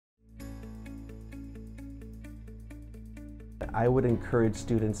I would encourage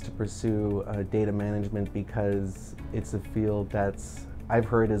students to pursue data management because it's a field that's I've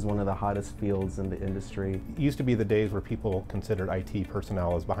heard is one of the hottest fields in the industry. It used to be the days where people considered IT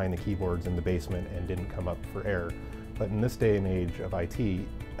personnel as behind the keyboards in the basement and didn't come up for air. But in this day and age of IT,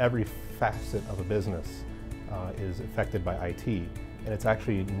 every facet of a business is affected by IT. And it's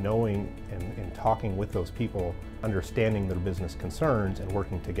actually knowing and talking with those people, understanding their business concerns and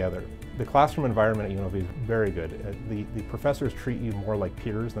working together. The classroom environment at UNLV is very good. The professors treat you more like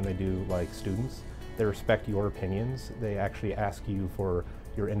peers than they do like students. They respect your opinions. They actually ask you for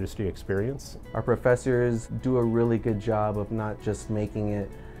your industry experience. Our professors do a really good job of not just making it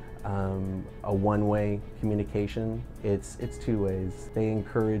a one-way communication. It's two ways. They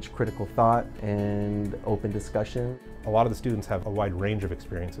encourage critical thought and open discussion. A lot of the students have a wide range of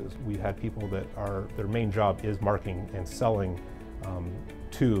experiences. We've had people that their main job is marketing and selling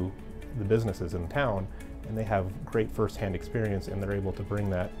to the businesses in town, and they have great first-hand experience, and they're able to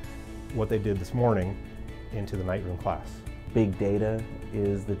bring what they did this morning into the night room class. Big data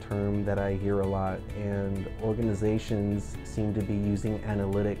is the term that I hear a lot, and organizations seem to be using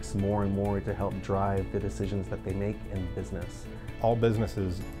analytics more and more to help drive the decisions that they make in business. All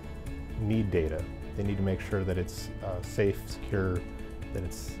businesses need data. They need to make sure that it's safe, secure,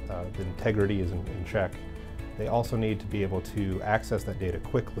 that the integrity is in check. They also need to be able to access that data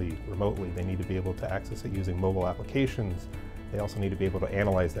quickly, remotely. They need to be able to access it using mobile applications. They also need to be able to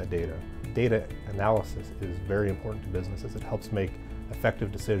analyze that data. Data analysis is very important to businesses. It helps make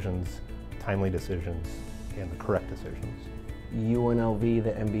effective decisions, timely decisions, and the correct decisions. UNLV,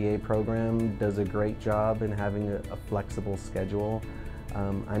 the MBA program, does a great job in having a flexible schedule.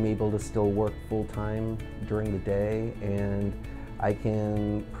 I'm able to still work full-time during the day, and I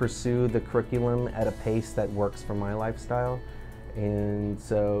can pursue the curriculum at a pace that works for my lifestyle. And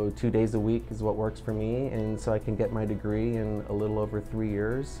so 2 days a week is what works for me, and so I can get my degree in a little over 3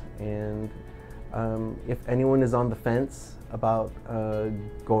 years. And if anyone is on the fence about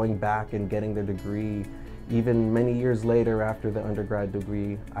going back and getting their degree, even many years later after the undergrad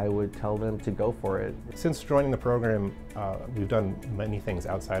degree, I would tell them to go for it. Since joining the program, we've done many things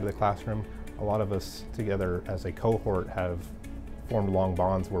outside of the classroom. A lot of us together as a cohort have formed long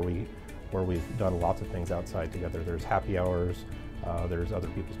bonds where we've done lots of things outside together. There's happy hours, there's other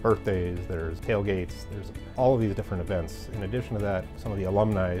people's birthdays, there's tailgates, there's all of these different events. In addition to that, some of the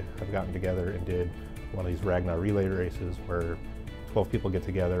alumni have gotten together and did one of these Ragnar relay races where 12 people get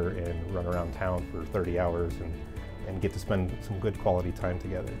together and run around town for 30 hours and get to spend some good quality time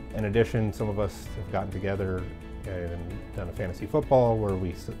together. In addition, some of us have gotten together and done a fantasy football where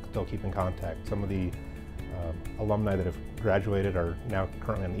we still keep in contact. Some of the alumni that have graduated are now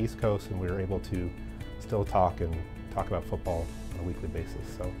currently on the East Coast, and we were able to still talk about football on a weekly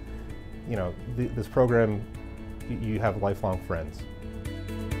basis. So, you know, this program, you have lifelong friends.